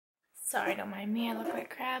Sorry, don't mind me. I look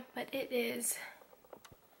like crap, but it is.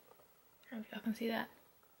 I don't know if y'all can see that.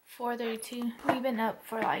 4:32. We've been up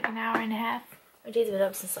for like an hour and a half. My Jade's been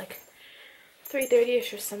up since like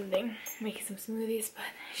 3:30ish or something, making some smoothies. But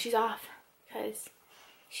she's off because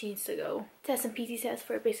she needs to go test some PT tests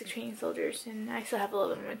for basic training soldiers, and I still have a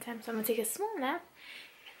little bit more time, so I'm gonna take a small nap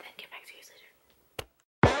and then get back to you later.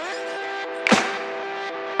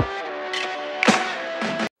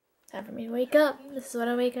 Time for me to wake up. This is what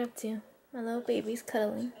I wake up to. My little baby's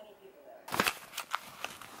cuddling.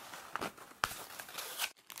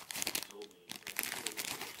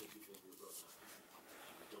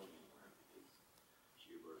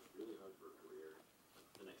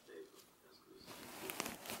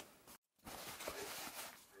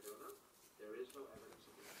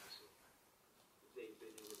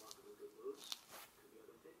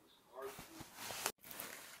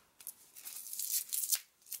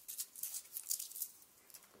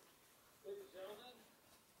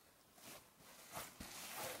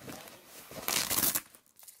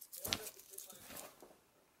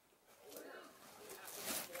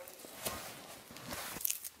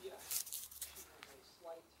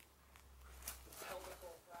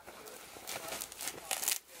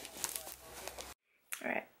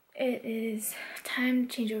 It is time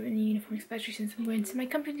to change over in the uniform, especially since I'm going to my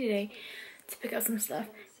company today to pick up some stuff.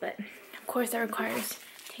 But of course that requires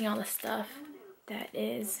taking all the stuff that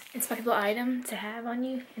is inspectable item to have on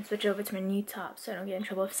you and switch over to my new top so I don't get in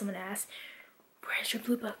trouble if someone asks, "Where's your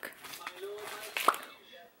blue book?"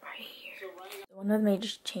 Right here. One of the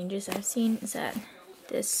major changes I've seen is that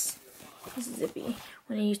this is zippy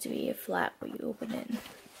when it used to be a flap where you open it.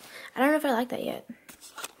 I don't know if I like that yet.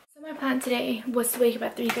 My plan today was to wake up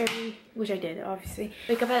at 3:30, which I did, obviously.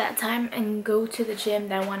 Wake up at that time and go to the gym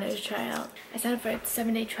that I wanted to try out. I signed up for a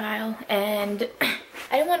 7-day trial, and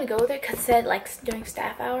I didn't want to go there because it said like during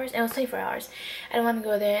staff hours, and it was 24 hours. I didn't want to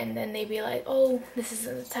go there and then they'd be like, "Oh, this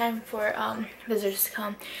isn't the time for visitors to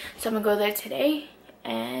come." So I'm gonna go there today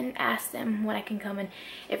and ask them when I can come and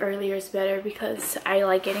if earlier is better, because I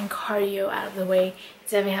like getting cardio out of the way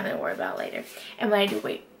instead of having to worry about later. And when I do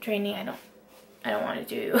weight training, I don't want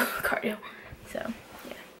to do cardio. So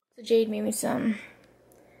yeah. So Jade made me some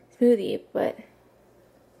smoothie, but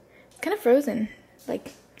it's kind of frozen.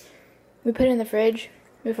 Like, we put it in the fridge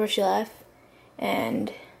before she left,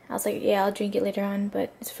 and I was like, yeah, I'll drink it later on,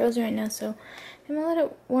 but it's frozen right now, so I'm gonna let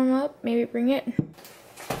it warm up, maybe bring it.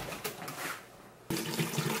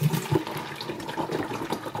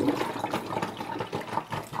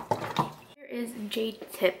 Is Jade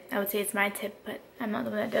tip. I would say it's my tip, but I'm not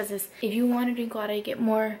the one that does this. If you want to drink water, you get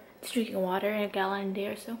more to drinking water in a gallon a day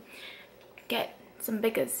or so. Get some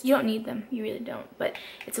Bicas. You don't need them, you really don't, but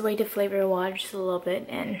it's a way to flavor your water just a little bit,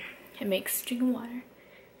 and it makes drinking water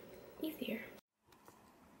easier.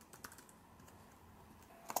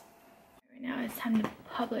 Right now it's time to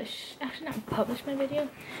publish, actually not publish my video,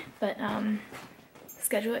 but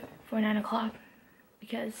schedule it for 9 o'clock.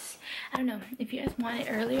 Because, I don't know, if you guys want it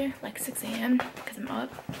earlier, like 6 a.m, because I'm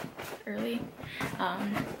up early,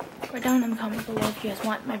 write down in the comments below if you guys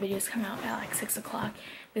want my videos to come out at like 6 o'clock,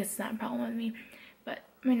 because it's not a problem with me. But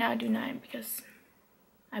right now I do 9 because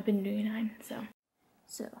I've been doing 9, so.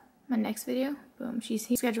 So, my next video, boom, she's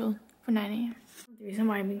scheduled for 9 a.m. The reason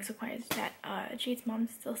why I'm being so quiet is that Jade's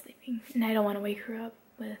mom's still sleeping, and I don't want to wake her up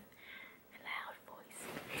with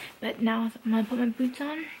But now I'm gonna put my boots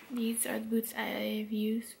on. These are the boots I've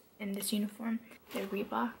used in this uniform. They're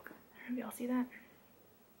Reebok. I don't know if y'all see that.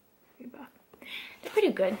 Reebok. They're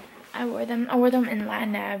pretty good. I wore them in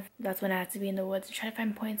Latin Nav. That's when I had to be in the woods to try to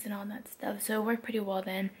find points and all that stuff. So it worked pretty well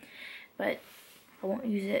then. But I won't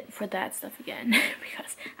use it for that stuff again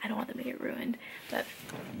because I don't want them to get ruined. But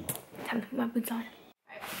time to put my boots on.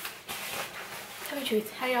 Alright. Tell me the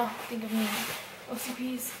truth. How y'all think of me?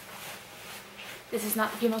 OCPs? This is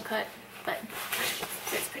not the female cut, but it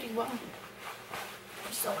fits pretty well. I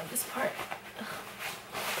just don't like this part.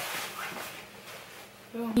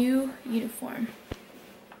 Ugh. New uniform.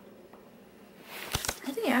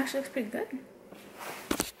 I think it actually looks pretty good.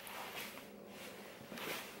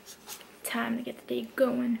 Time to get the day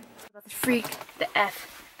going. About to freak the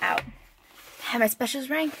F out. Have my specials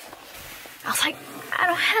rank. I was like, I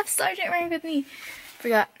don't have sergeant rank with me.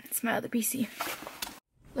 Forgot it's my other PC.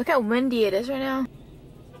 Look how windy it is right now.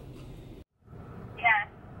 Yeah.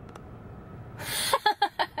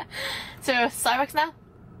 So, Starbucks now?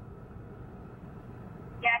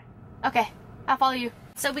 Yeah. Okay, I'll follow you.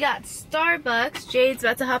 So we got Starbucks. Jade's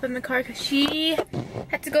about to hop in my car because she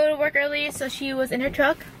had to go to work early, so she was in her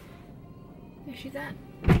truck. There she's at.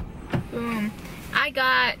 Boom. I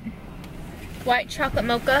got white chocolate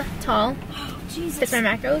mocha, tall. Oh, Jesus. It's my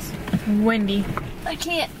macros. it's windy. I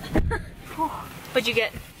can't. What'd you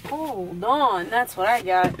get? Hold on, that's what I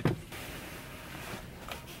got.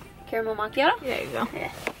 Caramel macchiato? There you go.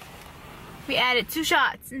 Yeah. We added 2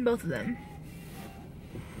 shots in both of them.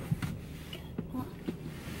 Look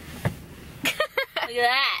at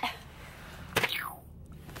that.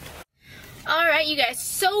 Alright, you guys,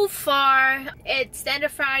 so far it's the end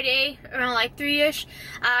of Friday, around like 3-ish.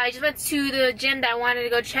 I just went to the gym that I wanted to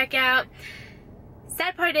go check out.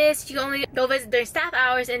 Sad part is you can only go visit during staff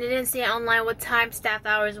hours, and it didn't say online what time staff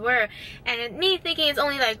hours were. And me thinking it's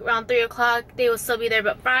only like around 3 o'clock, they will still be there.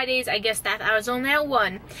 But Fridays, I guess staff hours only at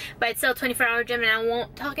 1. But it's still a 24-hour gym, and I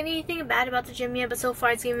won't talk anything bad about the gym yet. But so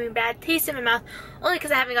far, it's giving me a bad taste in my mouth, only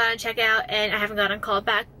because I haven't gotten a check out and I haven't gotten a call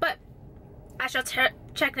back. But I shall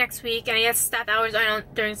check next week, and I guess staff hours are on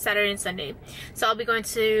during Saturday and Sunday. So I'll be going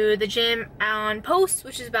to the gym on Post,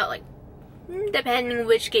 which is about like, depending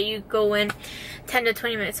which gate you go in, 10 to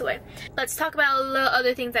 20 minutes away. Let's talk about a little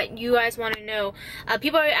other things that you guys want to know.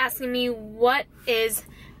 People are asking me, what is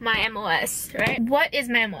my MOS, right? What is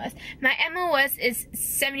my MOS? My MOS is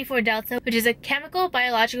 74 Delta, which is a chemical,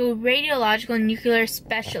 biological, radiological, nuclear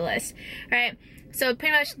specialist, right? So it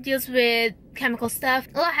pretty much deals with chemical stuff,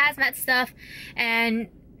 a lot of hazmat stuff, and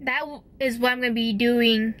that is what I'm going to be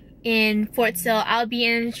doing in Fort Sill. I'll be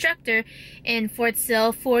an instructor in Fort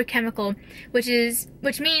Sill for chemical, which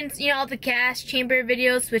means, you know, all the gas chamber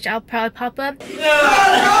videos, which I'll probably pop up.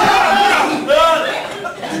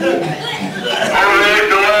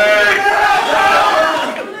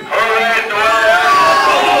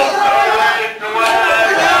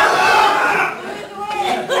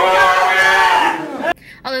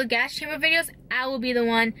 All the gas chamber videos, I will be the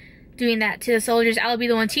one doing that to the soldiers. I will be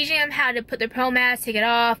the one teaching them how to put their pro mask, take it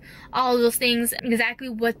off, all of those things, exactly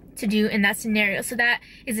what to do in that scenario. So that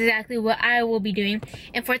is exactly what I will be doing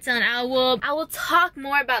in Fort Sill, and I will talk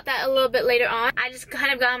more about that a little bit later on. I just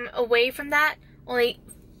kind of got away from that only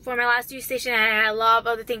for my last duty station, and I had a lot of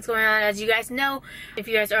other things going on, as you guys know, if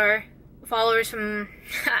you guys are followers from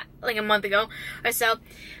like a month ago or so.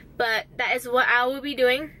 But that is what I will be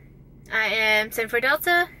doing. I am 74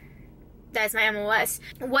 Delta. That's my MOS.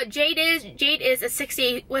 What Jade is a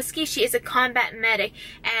 68 Whiskey. She is a combat medic,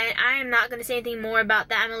 and I am not going to say anything more about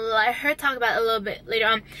that. I'm going to let her talk about it a little bit later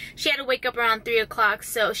on. She had to wake up around 3 o'clock,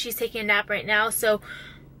 so she's taking a nap right now. So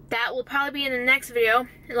that will probably be in the next video,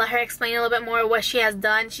 and let her explain a little bit more what she has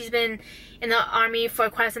done. She's been in the Army for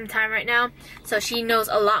quite some time right now, so she knows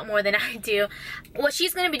a lot more than I do. What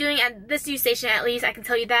she's going to be doing at this duty station, at least I can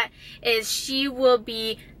tell you that, is she will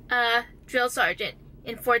be a drill sergeant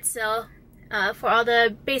in Fort Sill for all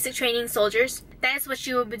the basic training soldiers. That is what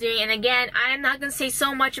she will be doing. And again, I am not going to say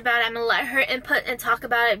so much about it. I'm going to let her input and talk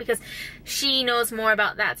about it, because she knows more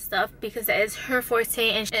about that stuff, because that is her forte.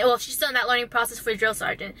 And well, she's still in that learning process for drill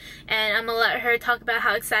sergeant, and I'm going to let her talk about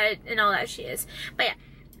how excited and all that she is. But yeah,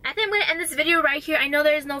 I think I'm going to end this video right here. I know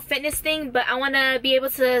there is no fitness thing, but I want to be able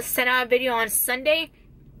to send out a video on Sunday.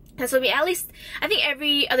 This will be at least, I think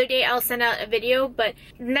every other day I'll send out a video, but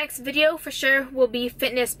next video for sure will be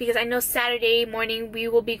fitness, because I know Saturday morning we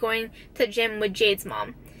will be going to the gym with Jade's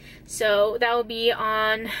mom. So that will be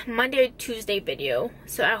on Monday or Tuesday video.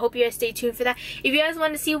 So I hope you guys stay tuned for that. If you guys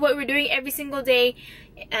want to see what we're doing every single day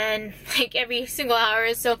and like every single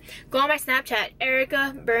hour, so go on my Snapchat,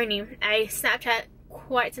 Erica Burney. I Snapchat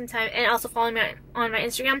quite some time, and also follow me on my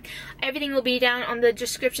Instagram. Everything will be down on the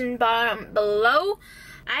description bottom below.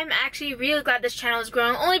 I'm actually really glad this channel is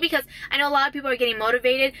growing, only because I know a lot of people are getting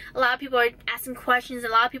motivated, a lot of people are asking questions, a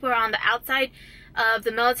lot of people are on the outside of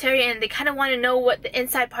the military, and they kind of want to know what the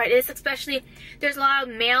inside part is. Especially, there's a lot of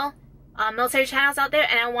male military channels out there,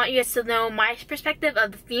 and I want you guys to know my perspective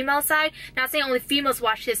of the female side. Not saying only females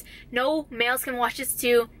watch this, no, males can watch this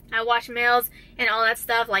too. I watch males and all that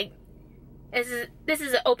stuff. Like, this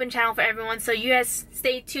is an open channel for everyone, so you guys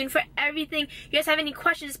stay tuned for everything. If you guys have any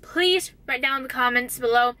questions, please write down in the comments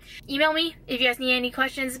below. Email me if you guys need any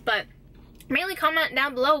questions, but mainly comment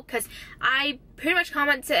down below, because I pretty much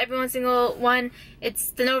comment to every single one. It's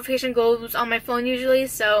the notification goes on my phone usually.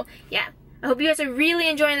 So yeah, I hope you guys are really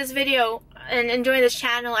enjoying this video and enjoying this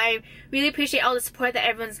channel. I really appreciate all the support that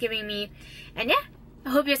everyone's giving me, and yeah, I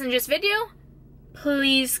hope you guys enjoyed this video.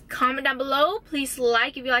 Please comment down below. Please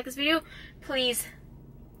like if you like this video. Please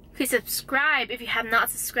subscribe if you have not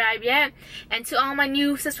subscribed yet. And to all my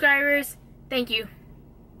new subscribers, thank you.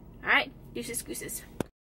 Alright, deuces gooses.